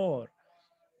brought more.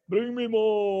 Bring me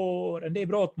more. And they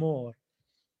brought more.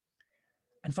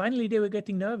 And finally they were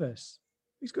getting nervous.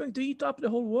 He's going to eat up the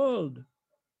whole world.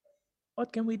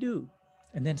 What can we do?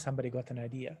 And then somebody got an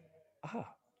idea.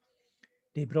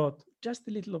 They brought just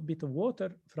a little bit of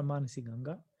water from Manasi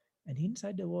Ganga, and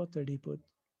inside the water they put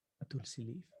a tulsi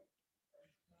leaf.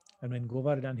 And when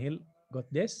Govardhan Hill got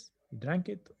this, he drank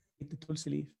it, ate the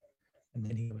tulsi leaf, and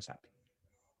then he was happy.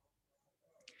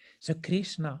 So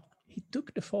Krishna, he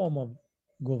took the form of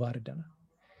Govardhana.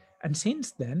 And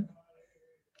since then,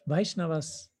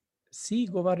 Vaishnavas see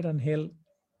Govardhan Hill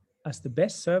as the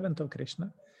best servant of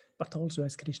Krishna, but also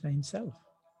as Krishna himself,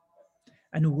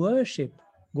 and worship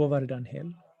Govardhan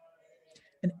Hill.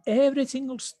 And every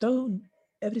single stone,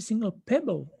 every single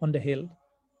pebble on the hill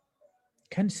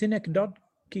can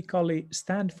synecdochically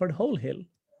stand for the whole hill.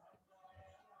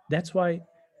 That's why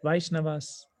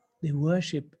Vaishnavas, they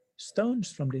worship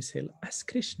stones from this hill as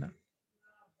Krishna.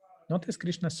 Not as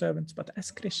Krishna's servants, but as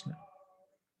Krishna.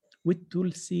 With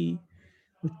tulsi,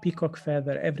 with peacock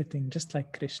feather, everything just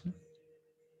like Krishna.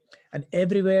 And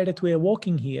everywhere that we are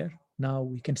walking here, now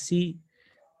we can see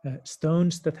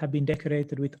stones that have been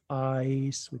decorated with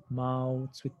eyes, with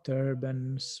mouths, with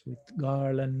turbans, with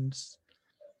garlands,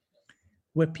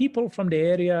 where people from the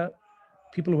area,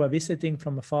 people who are visiting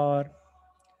from afar,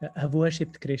 have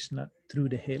worshipped Krishna through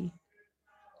the hill.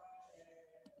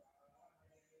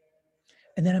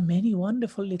 And there are many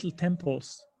wonderful little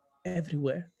temples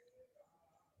everywhere.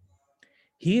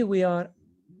 Here we are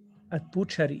at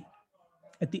Puchari,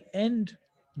 at the end,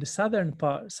 the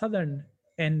southern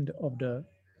end of the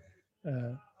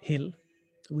hill.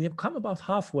 We have come about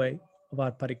halfway of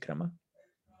our parikrama.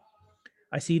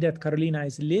 I see that Carolina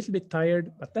is a little bit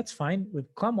tired, but that's fine.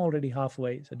 We've come already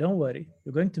halfway, so don't worry.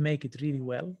 You're going to make it really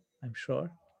well, I'm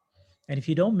sure. And if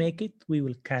you don't make it, we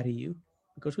will carry you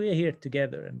because we are here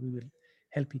together and we will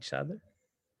help each other.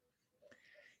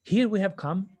 Here we have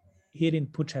come, here in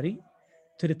Puchari,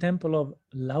 to the temple of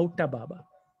Lauta Baba.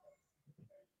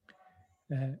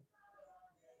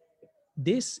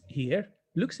 This here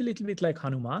looks a little bit like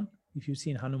Hanuman, if you've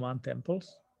seen Hanuman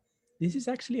temples. This is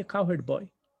actually a cowherd boy.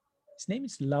 His name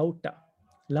is Lauta.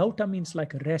 Lauta means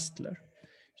like a wrestler.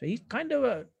 So he's kind of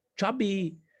a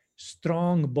chubby,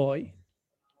 strong boy.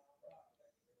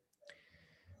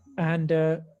 And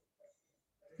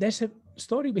there's a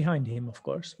story behind him, of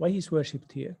course, why he's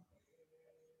worshipped here.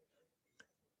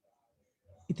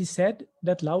 it is said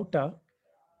that Lauta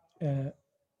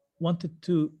wanted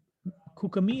to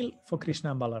cook a meal for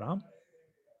Krishna and Balaram.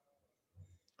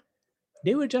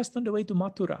 They were just on the way to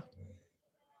Mathura.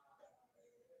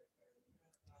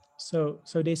 So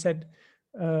they said,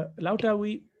 Lauta,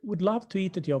 we would love to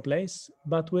eat at your place,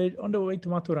 but we're on the way to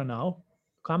Mathura now.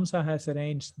 Kamsa has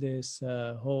arranged this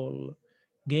whole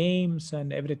games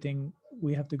and everything.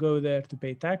 We have to go there to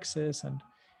pay taxes, and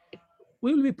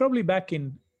we will be probably back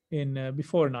in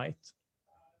before night.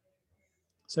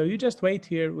 So you just wait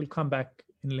here, we'll come back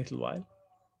in a little while.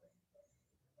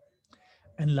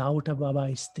 And Lauta Baba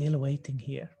is still waiting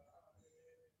here.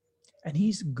 And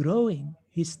he's growing.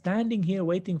 He's standing here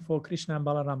waiting for Krishna and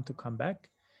Balaram to come back.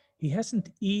 He hasn't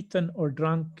eaten or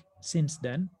drunk since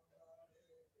then.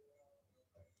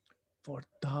 For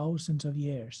thousands of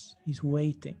years, he's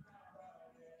waiting.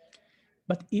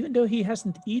 But even though he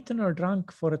hasn't eaten or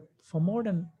drunk for more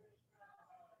than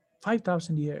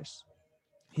 5,000 years,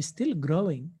 he's still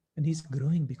growing, and he's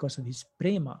growing because of his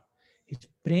prema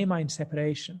in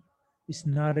separation is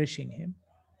nourishing him.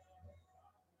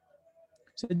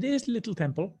 So this little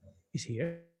temple is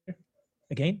here.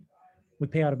 Again, we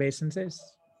pay our obeisances.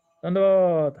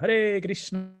 Dandavad, Hare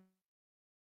Krishna.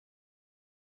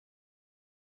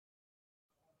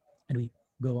 And we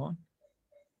go on.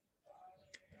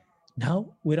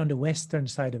 Now we're on the western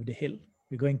side of the hill.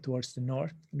 We're going towards the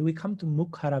north. And we come to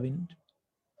Mukharavind.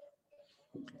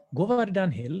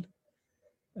 Govardhan Hill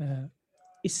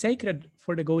is sacred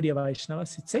for the Gaudiya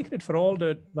Vaishnavas. It's sacred for all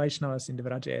the Vaishnavas in the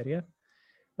Vraja area.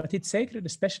 But it's sacred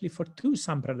especially for two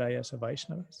sampradayas of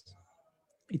Vaishnavas.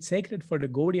 It's sacred for the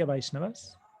Gaudiya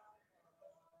Vaishnavas,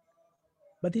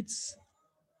 but it's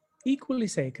equally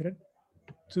sacred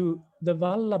to the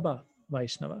Vallabha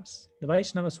Vaishnavas, the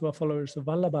Vaishnavas who are followers of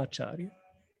Vallabhacharya.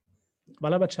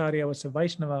 Vallabhacharya was a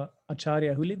Vaishnava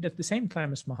Acharya who lived at the same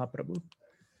time as Mahaprabhu.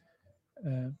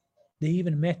 They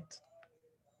even met.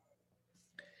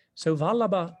 So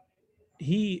Vallabha,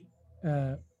 he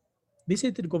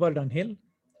visited Govardhan Hill,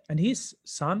 and his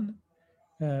son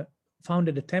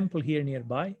founded a temple here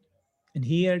nearby. And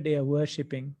here they are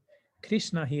worshipping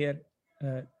Krishna here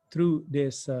through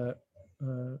this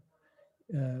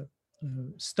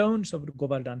stones of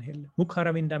Govardhan Hill.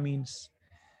 Mukharavinda means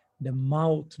the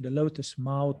mouth, the lotus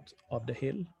mouth of the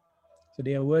hill. So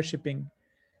they are worshipping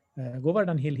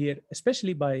Govardhan Hill here,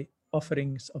 especially by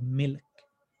offerings of milk.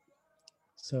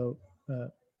 So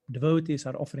devotees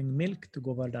are offering milk to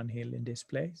Govardhan Hill in this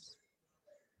place.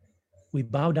 We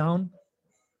bow down.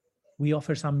 We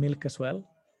offer some milk as well.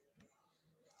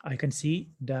 I can see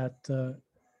that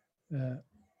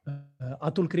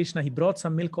Atul Krishna, he brought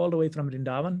some milk all the way from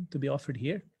Vrindavan to be offered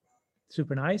here.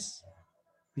 Super nice.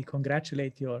 We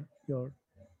congratulate your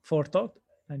forethought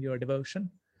and your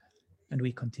devotion, and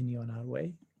we continue on our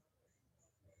way.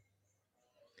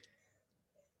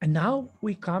 And now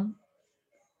we come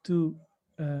to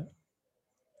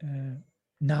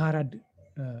Narad,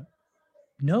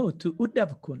 to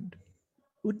Uddhav Kund.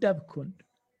 Uddhav Kund.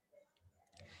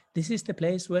 This is the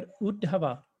place where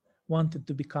Uddhava wanted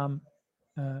to become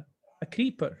a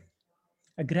creeper,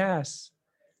 a grass,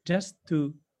 just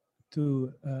to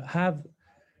have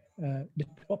the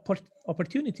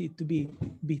opportunity to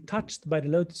be touched by the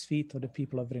lotus feet of the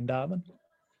people of Vrindavan.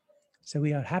 So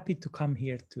we are happy to come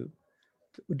here to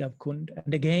Uddhav Kund.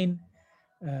 And again,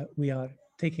 we are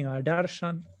taking our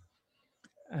darshan.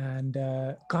 And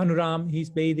Kanuram, he's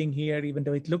bathing here, even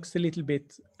though it looks a little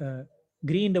bit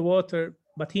green, the water,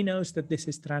 but he knows that this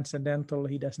is transcendental.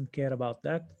 He doesn't care about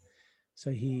that.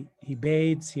 So he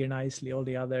bathes here nicely. All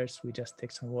the others, we just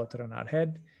take some water on our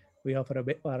head. We offer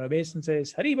our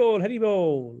obeisances, Hari Bol, Hari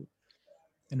Bol.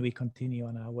 And we continue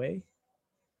on our way.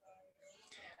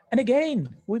 And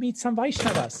again, we meet some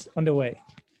Vaishnavas on the way.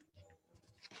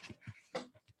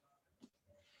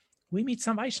 We meet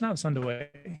some Vaishnavas on the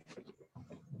way.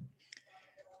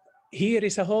 Here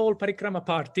is a whole parikrama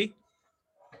party,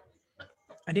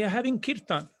 and they are having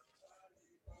kirtan.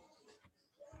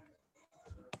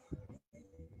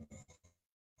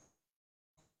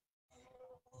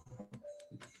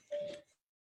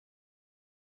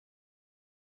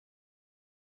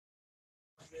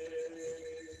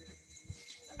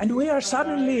 And we are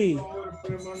suddenly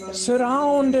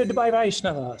surrounded by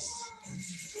Vaishnavas.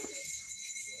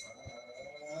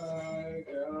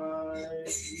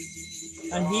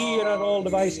 And here are all the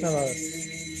Vaishnavas.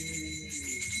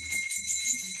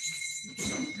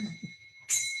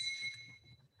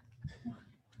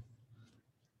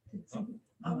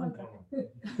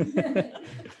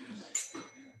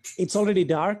 It's already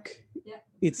dark. Yeah.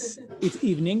 It's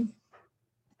evening.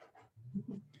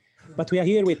 But we are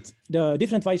here with the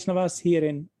different Vaishnavas here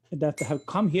in that have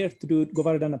come here to do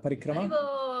Govardhana Parikrama.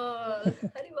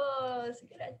 Haribol,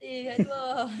 Sekirati,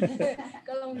 Haribol,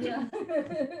 Colombia.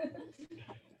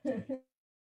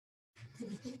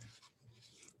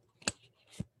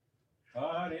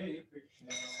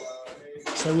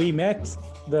 So we met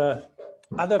the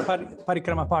other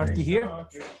Parikrama party here,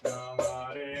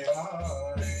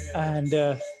 and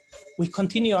we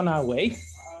continue on our way.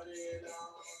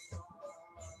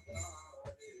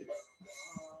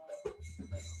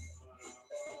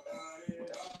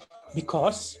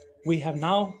 Because we have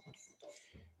now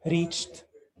reached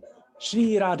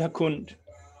Sri Radha Kund.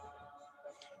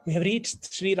 We have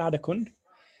reached Sri Radha Kund,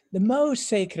 the most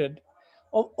sacred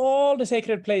of all the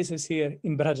sacred places here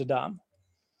in Brajadam.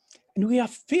 And we are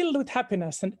filled with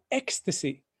happiness and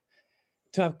ecstasy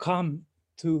to have come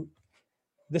to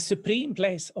the supreme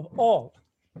place of all.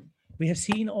 We have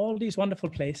seen all these wonderful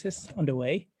places on the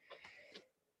way.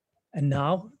 And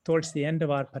now, towards the end of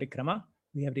our parikrama,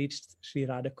 we have reached Sri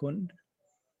Radha Kund.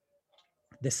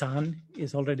 The sun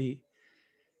is already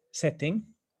setting.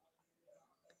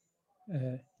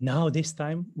 Now this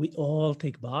time we all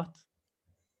take bath.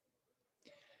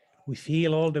 We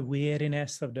feel all the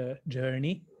weariness of the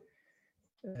journey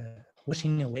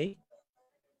washing away.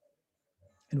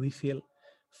 And we feel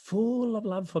full of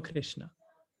love for Krishna.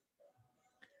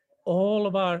 All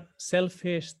of our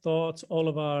selfish thoughts, all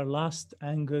of our lust,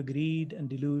 anger, greed, and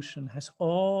delusion has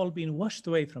all been washed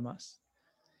away from us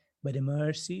by the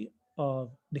mercy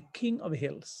of the King of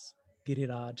Hills,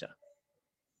 Giriraja.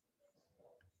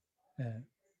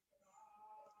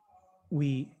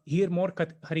 We hear more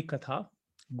Harikatha.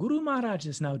 Guru Maharaj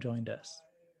has now joined us.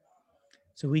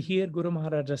 So we hear Guru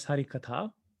Maharaj's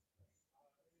Harikatha.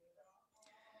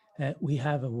 We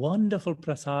have a wonderful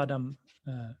prasadam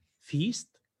feast.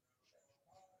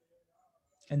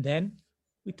 And then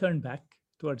we turn back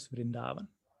towards Vrindavan.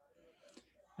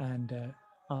 And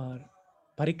our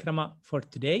parikrama for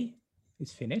today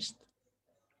is finished.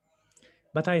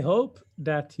 But I hope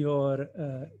that your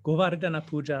Govardhana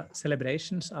Puja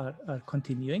celebrations are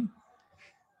continuing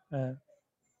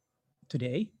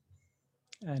today.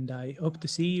 And I hope to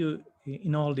see you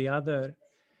in all the other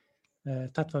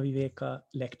Tattva Viveka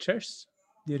lectures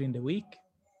during the week.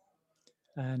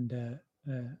 And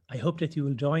I hope that you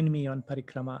will join me on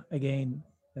parikrama again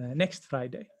next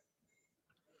Friday.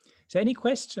 So any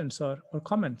questions or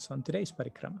comments on today's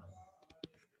parikrama?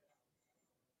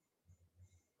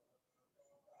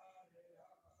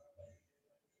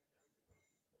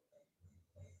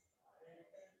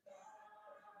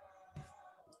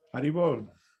 Haribol.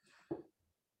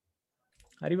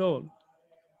 Haribol.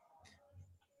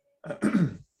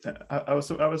 I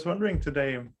was wondering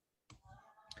today,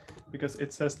 because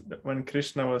it says that when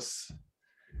Krishna was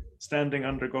standing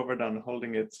under Govardhan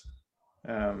holding it,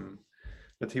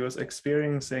 that he was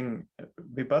experiencing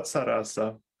Vibhatsa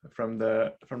rasa from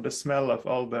the smell of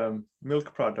all the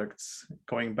milk products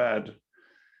going bad.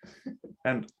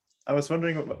 And I was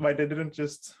wondering why they didn't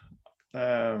just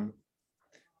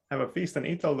have a feast and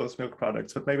eat all those milk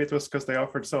products, but maybe it was because they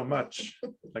offered so much,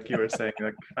 like you were saying,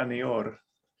 like anior.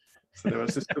 So there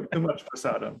was just too much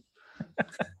prasadam.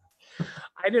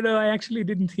 I don't know, I actually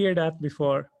didn't hear that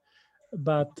before,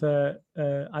 but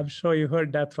I'm sure you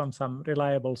heard that from some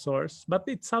reliable source. But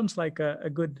it sounds like a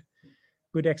good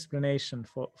explanation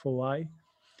for why.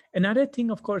 Another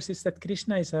thing, of course, is that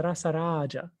Krishna is a Rasa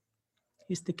Raja.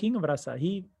 He's the king of rasa.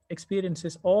 He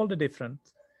experiences all the different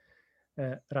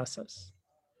rasas.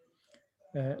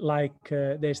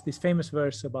 There's this famous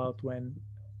verse about when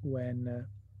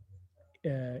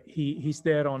he's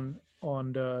there on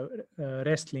the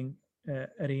wrestling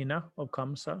arena of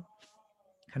Kamsa,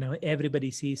 and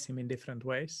everybody sees him in different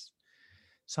ways.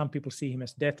 Some people see him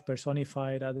as death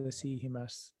personified, others see him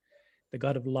as the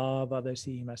god of love, others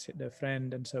see him as the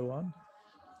friend, and so on.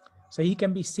 So he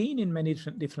can be seen in many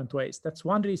different ways. That's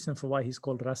one reason for why he's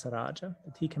called Rasa Raja,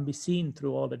 that he can be seen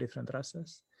through all the different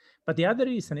rasas. But the other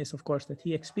reason is, of course, that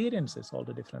he experiences all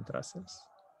the different rasas.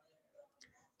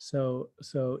 So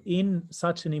in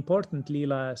such an important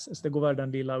lila as the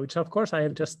Govardhan Lila, which of course I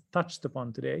have just touched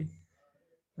upon today,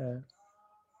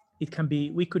 it can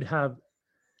be, we could have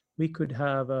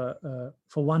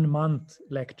for 1 month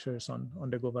lectures on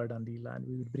the Govardhan Lila, and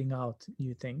we would bring out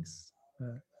new things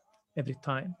every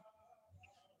time.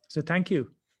 So thank you,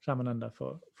 Ramananda,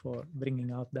 for bringing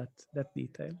out that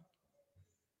detail.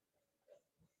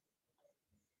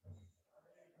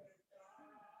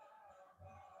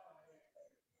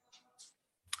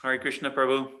 Hare Krishna,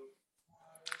 Prabhu.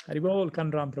 Haribol,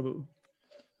 Kanram, Prabhu.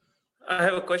 I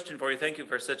have a question for you. Thank you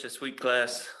for such a sweet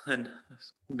class and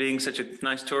being such a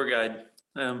nice tour guide.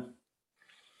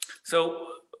 So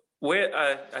Where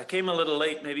I came a little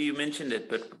late, maybe you mentioned it,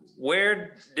 but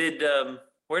where did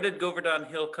Govardhan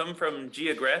Hill come from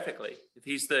geographically? If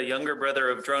he's the younger brother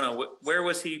of Drona, where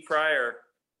was he prior?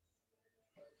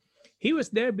 He was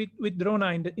there with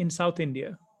Drona in South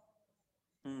India.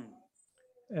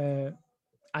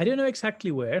 I don't know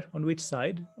exactly where, on which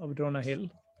side of Drona Hill.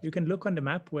 You can look on the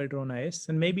map where Drona is,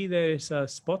 and maybe there is a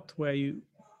spot where you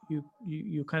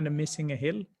kind of missing a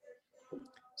hill.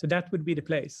 So that would be the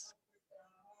place.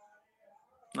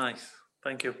 Nice,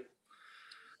 thank you.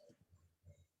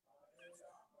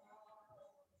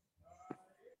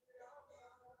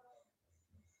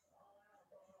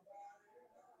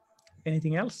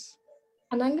 Anything else?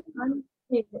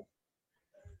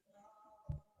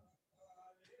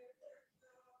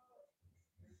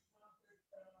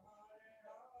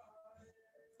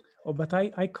 Oh, but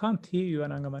I can't hear you,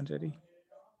 Anangamanjari.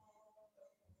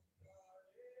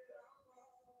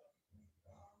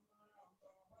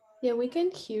 Yeah, we can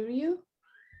hear you.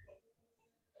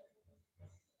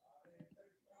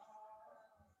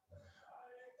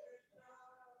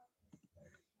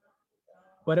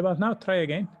 What about now? Try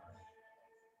again.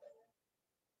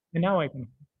 And now I can.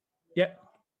 Yeah.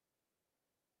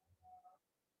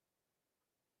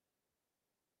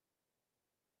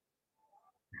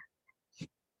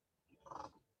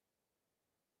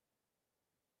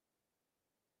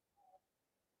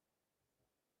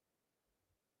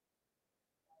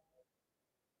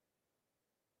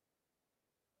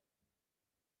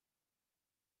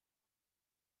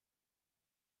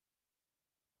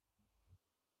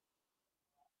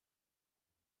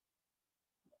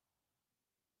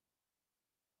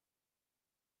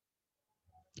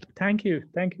 Thank you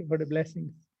for the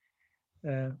blessings.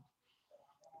 I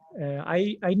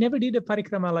never did a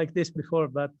parikrama like this before,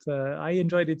 but I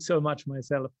enjoyed it so much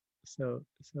myself. So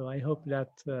I hope that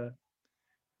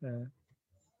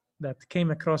that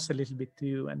came across a little bit to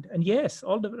you. And yes,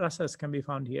 all the rasas can be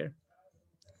found here.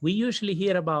 We usually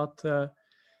hear about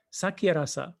Sakya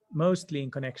rasa mostly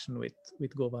in connection with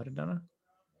Govardhana.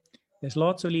 There's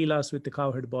lots of leelas with the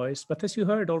cowherd boys, but as you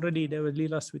heard already, there were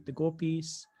leelas with the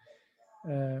gopis.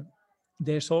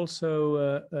 There's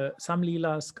also some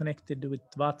leelas connected with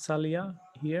Vatsalya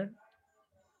here,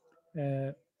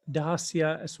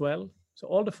 Dasya as well. So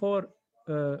all the four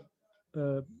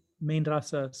main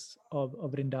rasas of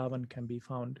Vrindavan can be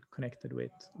found connected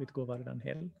with Govardhan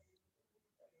Hill.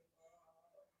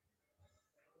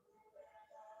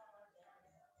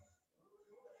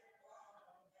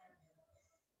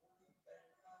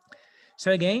 So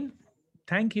again,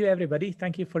 thank you everybody.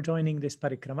 Thank you for joining this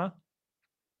parikrama.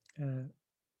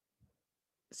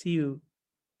 See you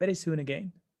very soon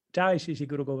again. Jai Shri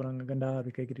Guru Gauranga Gandhar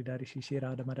Vike Giridhari Shri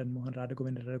Radha Madan Mohan Radha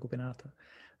Govinda Radha Gopinatha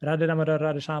Radha Ramara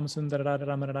Radha Shama Sundara Radha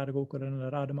Ramara Radha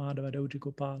Gokulan Radha Madhava Doji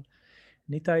Gopal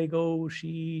Nitai Go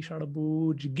Shri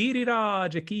Sharabuj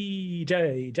Giriraj Ki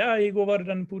Jai Jai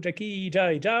Govardhan Puja Ki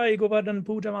Jai Jai Govardhan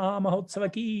Puja Maha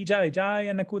Mahotsava Ki Jai Jai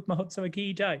Anakut Mahotsava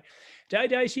Ki Jai Jai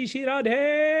Jai Shri Shri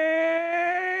Radhe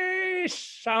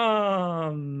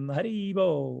Sham Hari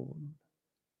Bol.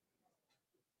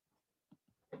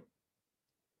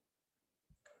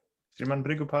 Sriman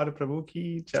Bhrigu Pada Prabhu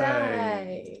ki jai.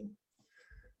 Jai.